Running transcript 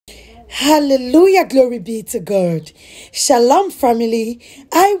Hallelujah, glory be to God. Shalom, family.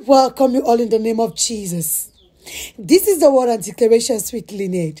 I welcome you all in the name of Jesus. This is the word and declarations with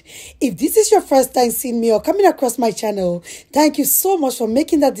Lynette. If this is your first time seeing me or coming across my channel, thank you so much for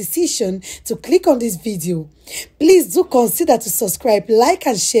making that decision to click on this video. Please do consider to subscribe, like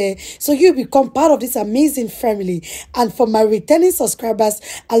and share so you become part of this amazing family. And for my returning subscribers,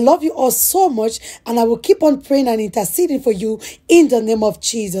 I love you all so much and I will keep on praying and interceding for you in the name of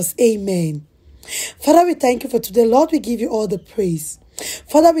Jesus. Amen. Father, we thank you for today. Lord, we give you all the praise.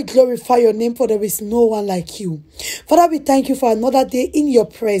 Father, we glorify your name, for there is no one like you. Father, we thank you for another day in your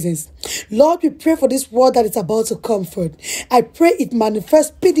presence. Lord, we pray for this word that is about to comfort. I pray it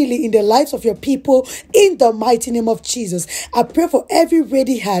manifests speedily in the lives of your people in the mighty name of Jesus. I pray for every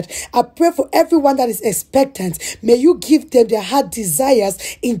ready heart. I pray for everyone that is expectant. May you give them their heart desires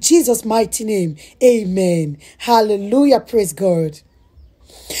in Jesus' mighty name. Amen. Hallelujah. Praise God.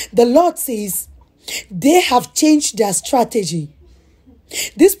 The Lord says they have changed their strategy.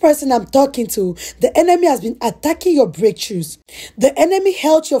 This person I'm talking to, the enemy has been attacking your breakthroughs. The enemy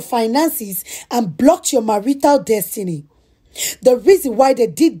held your finances and blocked your marital destiny. The reason why they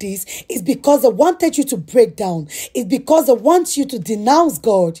did this is because they wanted you to break down. It's because they want you to denounce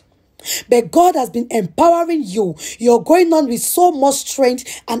God. But God has been empowering you. You're going on with so much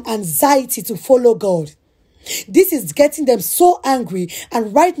strength and anxiety to follow God. This is getting them so angry,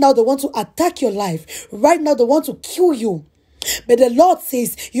 and right now they want to attack your life. Right now they want to kill you. But the Lord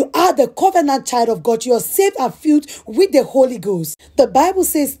says you are the covenant child of God. You are saved and filled with the Holy Ghost. The Bible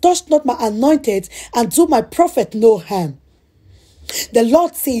says, touch not my anointed and do my prophet no harm. The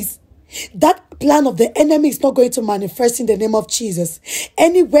Lord says that plan of the enemy is not going to manifest in the name of Jesus.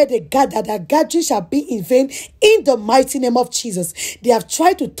 Anywhere they gather, that gathering shall be in vain in the mighty name of Jesus. They have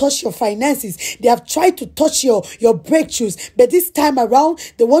tried to touch your finances. They have tried to touch your breakthroughs. But this time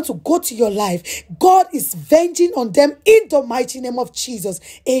around, they want to go to your life. God is venging on them in the mighty name of Jesus.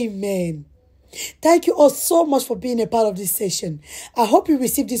 Amen. Thank you all so much for being a part of this session. I hope you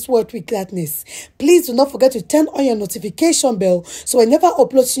receive this word with gladness. Please do not forget to turn on your notification bell so whenever I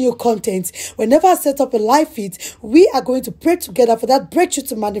upload new content, whenever I set up a live feed, we are going to pray together for that breakthrough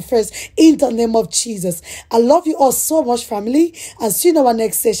to manifest in the name of Jesus. I love you all so much, family, and see you in our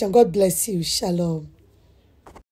next session. God bless you. Shalom.